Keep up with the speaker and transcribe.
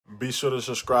Be sure to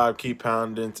subscribe, keep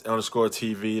pounding,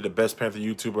 _TV, the best Panther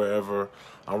YouTuber ever.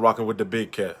 I'm rocking with the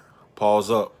big cat. Pause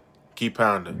up. Keep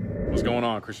pounding. What's going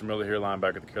on? Christian Miller here,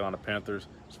 linebacker of the Carolina Panthers.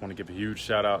 Just want to give a huge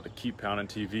shout out to Keep Pounding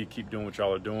TV. Keep doing what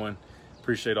y'all are doing.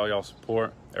 Appreciate all y'all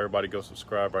support. Everybody go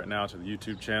subscribe right now to the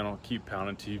YouTube channel, Keep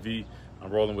Pounding TV.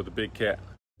 I'm rolling with the big cat.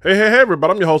 Hey,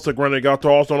 everybody. I'm your host, Granny Gato,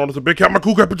 also known as the Big Cat. My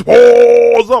cool cat, put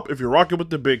your paws up if you're rocking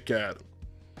with the big cat.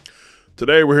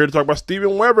 Today, we're here to talk about Stephen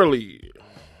Weberly,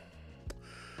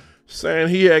 saying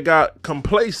he had got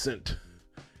complacent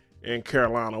in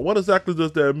Carolina. What exactly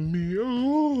does that mean?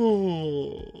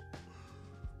 Oh,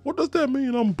 what does that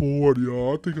mean? I'm bored,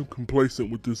 y'all. I think I'm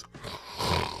complacent with this.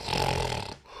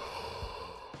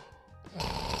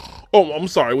 Oh, I'm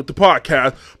sorry, with the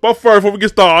podcast. But first, before we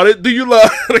get started, do you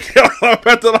love the Carolina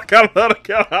Panthers like I love the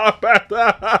Carolina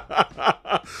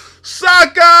Panthers?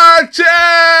 Sucker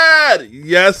Chad!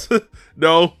 Yes,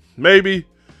 no, maybe.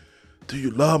 Do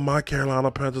you love my Carolina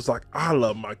Panthers like I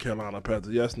love my Carolina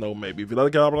Panthers? Yes, no, maybe. If you love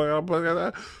the Carolina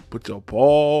Panthers, put your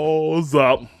paws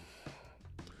up.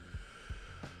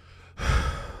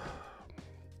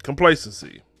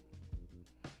 Complacency.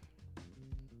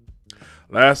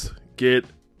 Let's get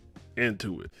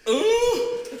into it.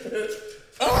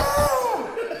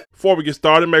 Before we get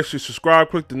started, make sure you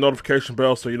subscribe, click the notification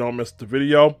bell so you don't miss the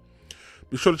video.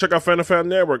 Be sure to check out Fan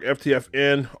Network,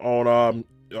 FTFN, on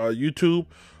YouTube.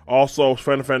 Also,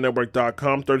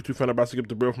 fanafannetwork.com, 32 fan about to get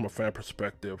the bill from a fan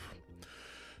perspective.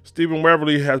 Stephen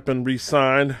Weberly has been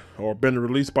re-signed or been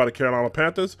released by the Carolina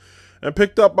Panthers and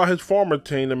picked up by his former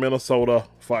team, the Minnesota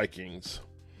Vikings.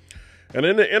 And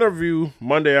in the interview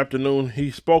Monday afternoon,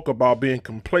 he spoke about being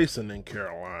complacent in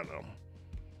Carolina.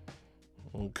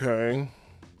 Okay.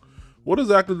 What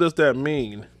exactly does that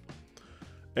mean?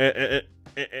 And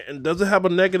does it have a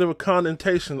negative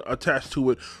connotation attached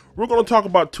to it? We're going to talk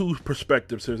about two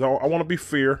perspectives here. I want to be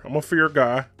fair. I'm a fair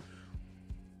guy.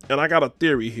 And I got a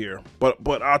theory here.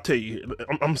 But I'll tell you,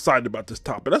 I'm excited about this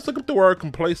topic. Let's look up the word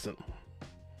complacent.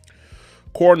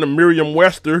 According to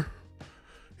Merriam-Webster,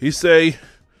 he say,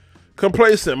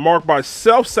 complacent, marked by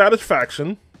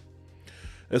self-satisfaction,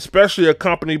 especially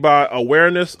accompanied by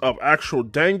awareness of actual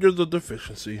dangers of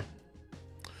deficiency.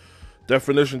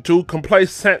 Definition 2,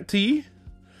 complacency.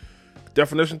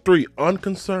 Definition 3,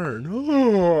 unconcerned.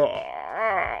 Oh,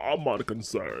 I'm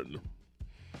unconcerned.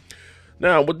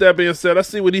 Now, with that being said, let's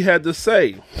see what he had to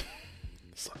say.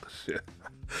 Suck of shit.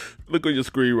 Look on your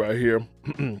screen right here.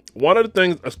 One of the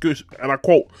things, and I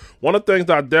quote, one of the things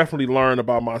I definitely learned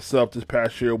about myself this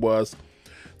past year was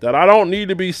that I don't need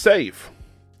to be safe,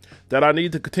 that I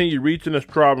need to continue reaching and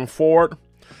striving forward.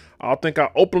 I think I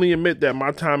openly admit that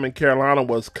my time in Carolina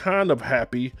was kind of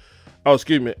happy. I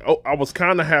was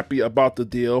kind of happy about the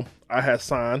deal I had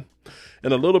signed,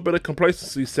 and a little bit of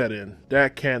complacency set in.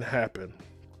 That can't happen.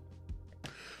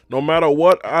 No matter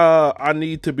what, I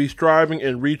need to be striving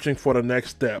and reaching for the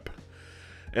next step.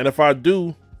 And if I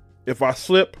do, if I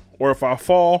slip or if I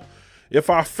fall, if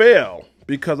I fail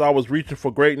because I was reaching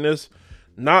for greatness,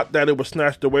 not that it was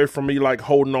snatched away from me like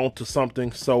holding on to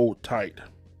something so tight.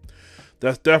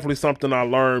 That's definitely something I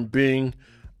learned being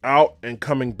out and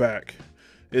coming back.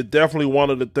 It's definitely one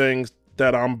of the things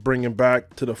that I'm bringing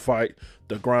back to the fight,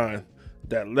 the grind.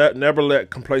 That never let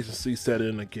complacency set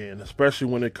in again, especially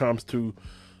when it comes to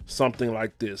something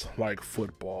like this, like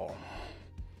football.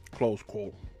 Close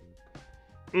quote.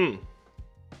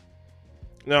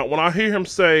 Now, when I hear him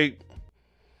say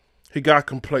he got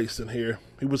complacent here,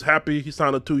 he was happy he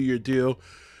signed a 2-year deal,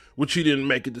 which he didn't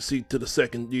make it to the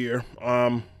second year.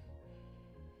 And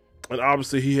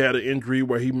obviously he had an injury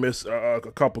where he missed a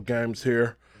couple games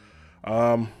here.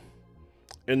 In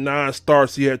 9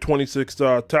 starts, he had 26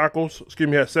 tackles.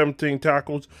 He had 17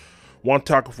 tackles, 1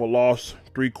 tackle for loss,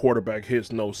 3 quarterback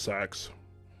hits, no sacks.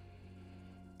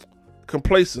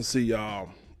 Complacency, y'all.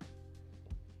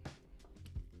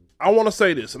 I want to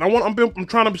say this, and I'm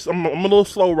a little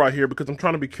slow right here because I'm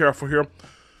trying to be careful here.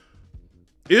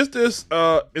 Is this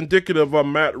indicative of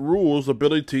Matt Rule's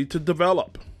ability to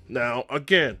develop? Now,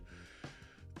 again,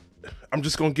 I'm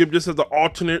just going to give this as an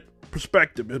alternate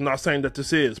perspective. I'm not saying that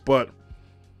this is, but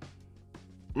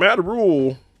Matt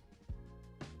Rule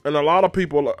and a lot of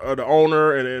people, the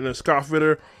owner and Scott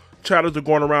Fitter, chatters are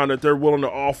going around that they're willing to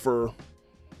offer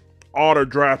all their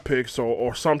draft picks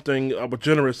or something of a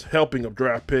generous helping of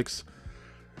draft picks.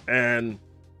 And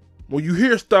when you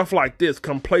hear stuff like this,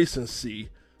 complacency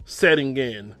setting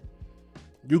in,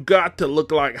 you got to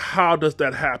look like, how does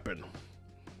that happen?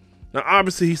 Now,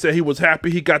 obviously, he said he was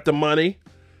happy he got the money.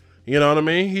 You know what I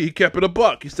mean? He kept it a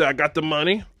buck. He said, I got the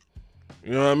money.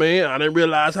 You know what I mean? I didn't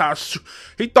realize how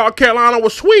he thought Carolina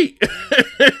was sweet.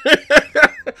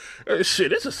 Shit,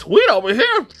 this is sweet over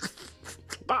here.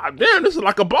 God damn, this is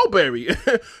like a bowberry.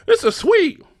 This is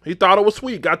sweet. He thought it was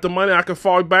sweet. Got the money, I could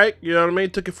fall back. You know what I mean?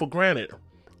 Took it for granted.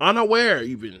 Unaware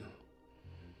even.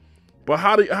 But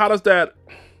how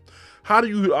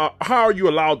are you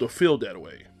allowed to feel that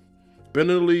way? Been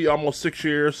in the league almost 6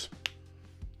 years.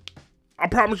 I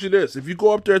promise you this, if you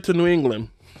go up there to New England,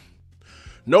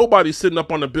 nobody's sitting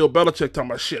up on the Bill Belichick talking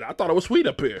about shit. I thought it was sweet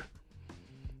up here.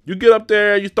 You get up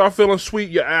there, you start feeling sweet,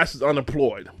 your ass is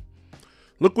unemployed.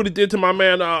 Look what he did to my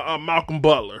man Malcolm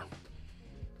Butler.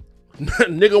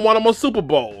 Nigga won him a Super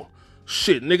Bowl.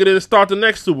 Shit, nigga didn't start the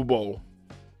next Super Bowl.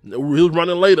 He was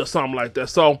running late or something like that.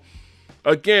 So,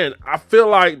 again, I feel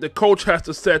like the coach has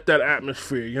to set that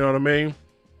atmosphere, you know what I mean?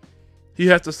 He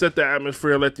has to set that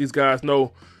atmosphere and let these guys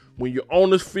know when you're on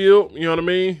this field, you know what I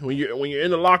mean? When you're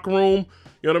in the locker room,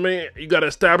 you know what I mean? You got to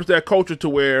establish that culture to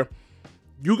where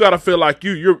you got to feel like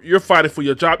you're fighting for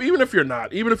your job, even if you're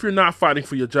not fighting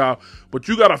for your job, but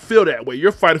you got to feel that way.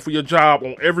 You're fighting for your job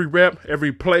on every rep,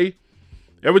 every play,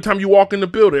 every time you walk in the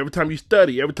building, every time you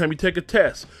study, every time you take a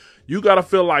test. You got to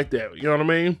feel like that, you know what I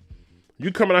mean?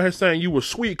 You coming out here saying you were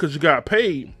sweet because you got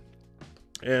paid,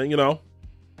 and, you know,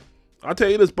 I'll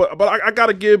tell you this, but I got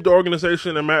to give the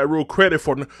organization and Matt Rule credit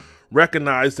for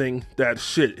recognizing that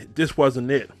shit, this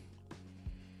wasn't it.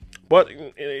 But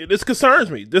this concerns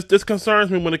me. This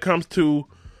concerns me when it comes to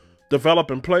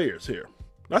developing players here.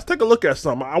 Let's take a look at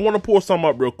something. I want to pull something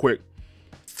up real quick.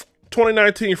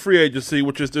 2019 free agency,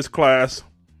 which is this class.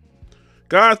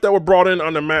 Guys that were brought in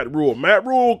under Matt Rule. Matt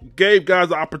Rule gave guys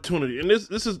the opportunity. And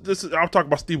this is I'll talk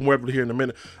about Stephen Webley here in a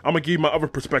minute. I'm going to give you my other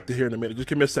perspective here in a minute. Just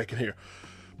give me a second here.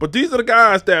 But these are the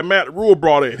guys that Matt Rule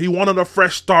brought in. He wanted a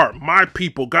fresh start. My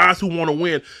people, guys who want to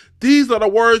win. These are the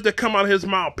words that come out of his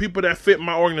mouth. People that fit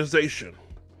my organization.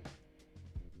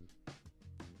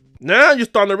 Now you're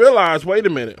starting to realize, wait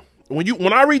a minute.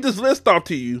 When I read this list off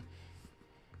to you,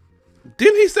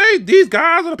 didn't he say these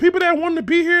guys are the people that wanted to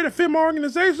be here to fit my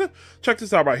organization? Check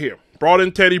this out right here. Brought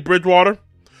in Teddy Bridgewater.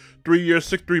 3 years,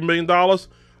 $63 million.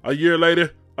 A year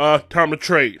later, time to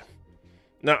trade.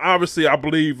 Now, obviously, I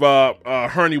believe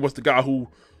Hurney was the guy who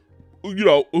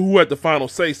had the final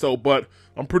say so, but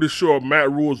I'm pretty sure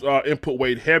Matt Rule's input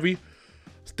weighed heavy.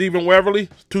 Stephen Webley,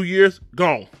 2 years,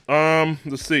 gone.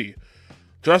 Let's see.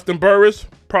 Justin Burris,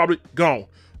 probably gone.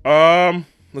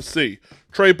 Let's see.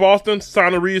 Trey Boston,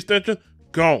 signed a re-extension,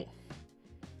 gone.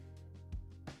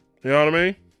 You know what I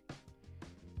mean?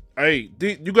 Hey,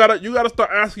 you gotta start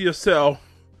asking yourself.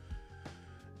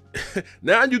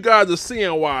 Now you guys are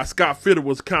seeing why Scott Fitter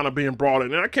was kind of being brought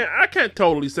in. And I can't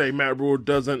totally say Matt Rule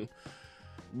doesn't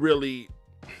really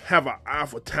have an eye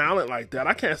for talent like that.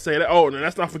 I can't say that. Oh, and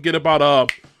let's not forget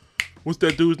about what's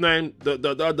that dude's name? The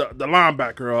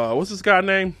linebacker. What's this guy's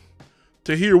name?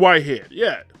 Tahir Whitehead.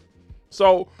 Yeah.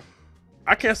 So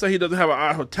I can't say he doesn't have an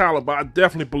eye for talent, but I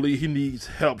definitely believe he needs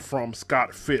help from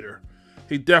Scott Fitter.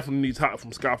 He definitely needs help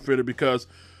from Scott Fitter because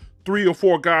 3 or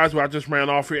 4 guys who I just ran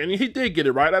off here, and he did get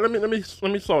it right. Let me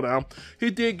slow down. He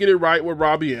did get it right with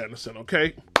Robbie Anderson,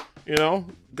 okay? You know,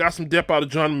 got some depth out of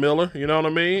John Miller, you know what I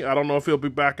mean? I don't know if he'll be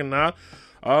back or not.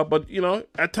 But, you know,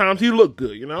 at times he looked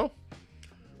good, you know?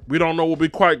 We don't know what we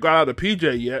quite got out of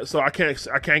PJ yet, so I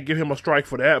can't give him a strike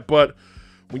for that. But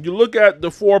when you look at the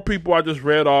 4 people I just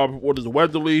read off, what is it,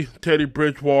 Weatherly, Teddy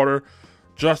Bridgewater,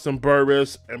 Justin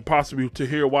Burris, and possibly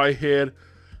Tahir Whitehead,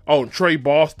 and Trey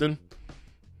Boston.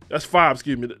 That's 5,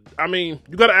 excuse me. I mean,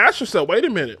 you got to ask yourself, wait a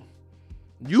minute.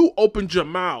 You opened your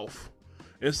mouth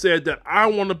and said that I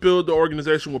want to build the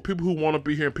organization with people who want to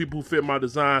be here and people who fit my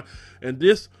design. And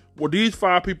these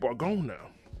 5 people are gone now.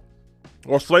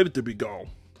 Or slated to be gone.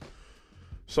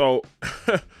 So,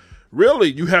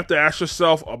 really, you have to ask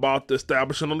yourself about the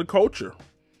establishment of the culture.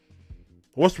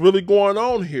 What's really going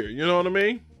on here? You know what I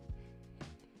mean?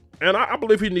 And I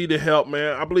believe he needed help,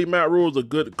 man. I believe Matt Rule is a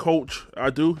good coach.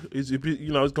 I do. He's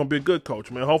going to be a good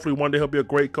coach, man. Hopefully one day he'll be a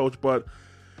great coach, but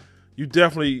you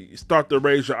definitely start to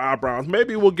raise your eyebrows.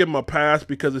 Maybe we'll give him a pass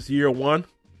because it's year 1.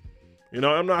 You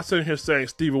know, I'm not sitting here saying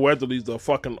Stephen Weatherly's a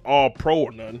fucking all-pro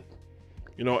or nothing.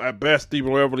 You know, at best,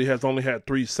 Stephen Weatherly has only had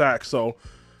 3 sacks, so,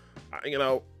 you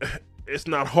know, it's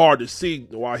not hard to see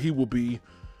why he will be,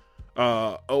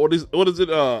 what is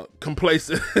it,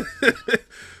 complacent.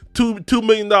 $2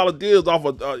 million deals off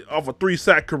a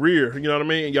 3-sack career, you know what I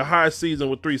mean? In your highest season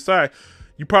with 3 sacks,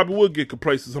 you probably would get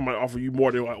complacent. Somebody offer you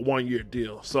more than like 1 year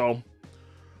deal. So,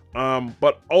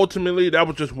 but ultimately, that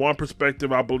was just one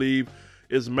perspective. I believe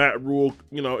is Matt Rule.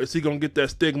 You know, is he gonna get that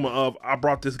stigma of I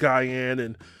brought this guy in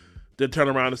and then turn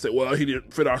around and say, well, he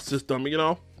didn't fit our system. You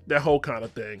know, that whole kind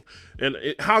of thing. And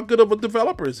how good of a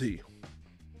developer is he?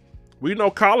 We know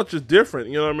college is different,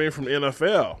 you know what I mean, from the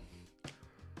NFL.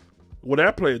 Well,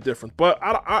 that play is different. But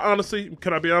I honestly,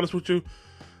 can I be honest with you?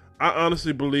 I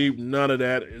honestly believe none of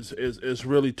that is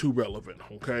really too relevant,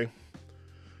 okay?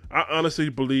 I honestly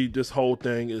believe this whole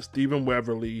thing is Stephen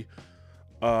Weatherly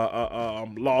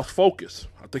lost focus.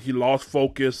 I think he lost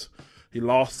focus. He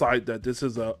lost sight that this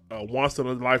is a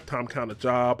once-in-a-lifetime kind of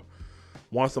job,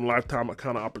 once-in-a-lifetime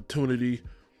kind of opportunity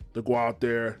to go out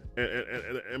there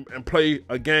and play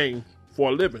a game for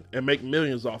a living and make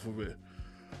millions off of it.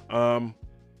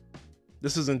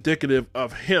 This is indicative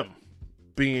of him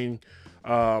being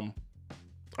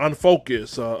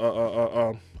unfocused.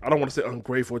 I don't want to say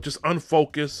ungrateful, just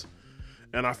unfocused.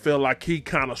 And I feel like he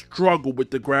kind of struggled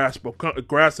with the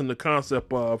grasping the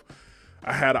concept of,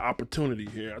 I had an opportunity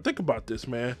here. Think about this,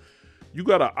 man. You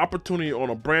got an opportunity on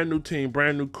a brand new team,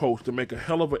 brand new coach to make a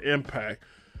hell of an impact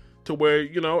to where,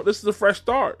 you know, this is a fresh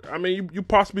start. I mean, you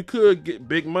possibly could get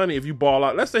big money if you ball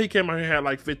out. Let's say he came out here and had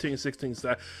like 15, 16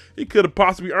 sacks. He could have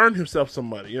possibly earned himself some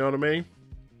money, you know what I mean?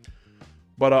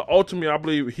 But ultimately, I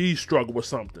believe he struggled with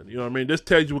something, you know what I mean? This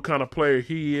tells you what kind of player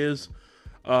he is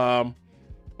or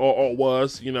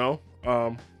was, you know.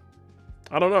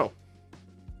 I don't know.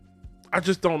 I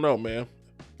just don't know, man.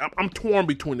 I'm torn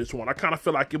between this one. I kind of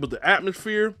feel like it was the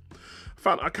atmosphere.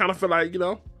 I kind of feel like, you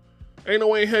know, ain't no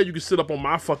way in hell you can sit up on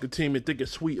my fucking team and think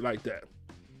it's sweet like that.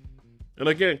 And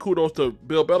again, kudos to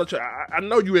Bill Belichick. I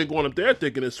know you ain't going up there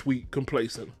thinking it's sweet,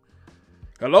 complacent.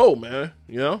 Hello, man.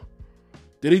 You know?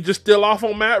 Did he just steal off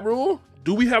on Matt Rule?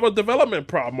 Do we have a development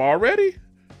problem already?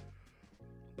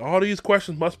 All these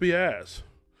questions must be asked.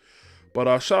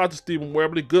 But shout out to Stephen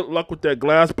Webley. Good luck with that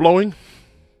glass blowing.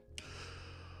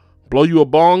 Blow you a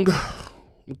bong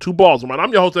with 2 balls, man.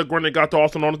 I'm your host, Grenade Got to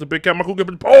also known as the Big Cat. Michael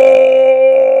Gibbons.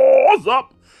 Pause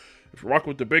up. If you're rocking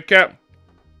with the Big Cat,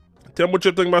 tell me what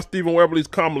you're thinking about Stephen Webley's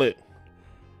comlet.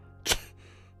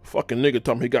 Fucking nigga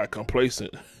told me he got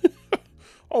complacent.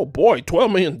 Oh boy,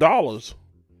 $12 million.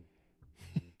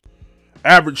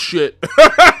 Average shit.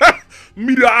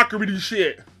 Mediocrity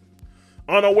shit.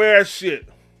 Unaware shit.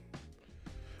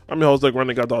 I'm your host,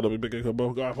 Grenade Got to Big Cat.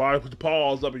 Put the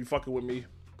pause up if you fucking with me.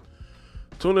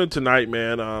 Tune in tonight,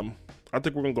 man. I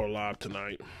think we're going to go live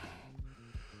tonight.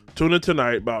 Tune in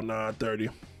tonight about 9:30.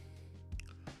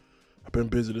 I've been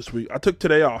busy this week. I took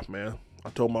today off, man.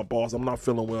 I told my boss, I'm not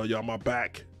feeling well, y'all. My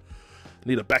back. I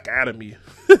need a back out of me.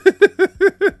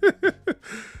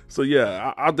 So,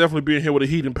 yeah, I'll definitely be in here with a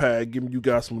heating pad giving you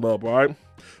guys some love, all right?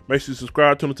 Make sure you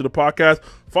subscribe, tune into the podcast.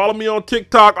 Follow me on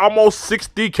TikTok, almost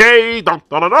 60K. Dun,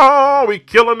 dun, dun, dun. We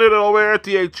killing it over at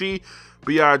THE.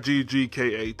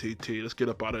 BIGGKATT. Let's get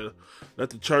up out of here.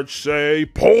 Let the church say,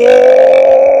 pause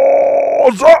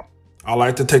up. I'd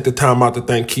like to take the time out to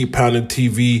thank Keep Pounding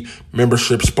TV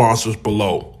membership sponsors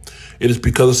below. It is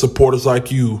because of supporters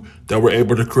like you that we're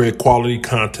able to create quality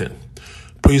content.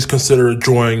 Please consider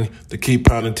joining the Keep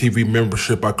Pounding TV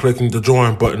membership by clicking the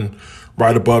join button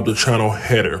right above the channel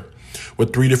header.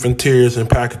 With 3 different tiers and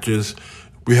packages,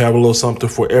 we have a little something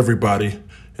for everybody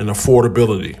and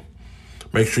affordability.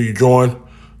 Make sure you join.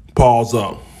 Pause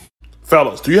up.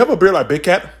 Fellas, do you have a beard like Big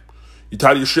Cat? You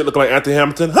tired of your shit looking like Anthony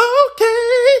Hamilton?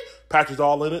 Okay. Patches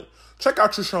all in it? Check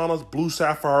out Trishana's Blue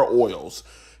Sapphire Oils.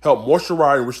 Help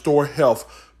moisturize and restore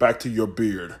health back to your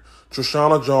beard.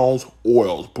 Trishana Jones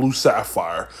Oils, Blue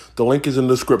Sapphire. The link is in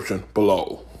the description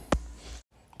below.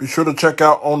 Be sure to check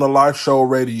out On the Live Show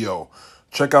Radio.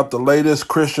 Check out the latest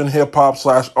Christian hip-hop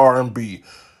 / R&B.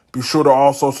 Be sure to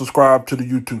also subscribe to the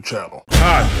YouTube channel.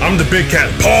 Hi, I'm the Big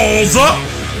Cat. Pause up!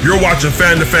 You're watching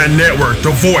Fan to Fan Network,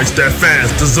 the voice that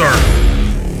fans deserve.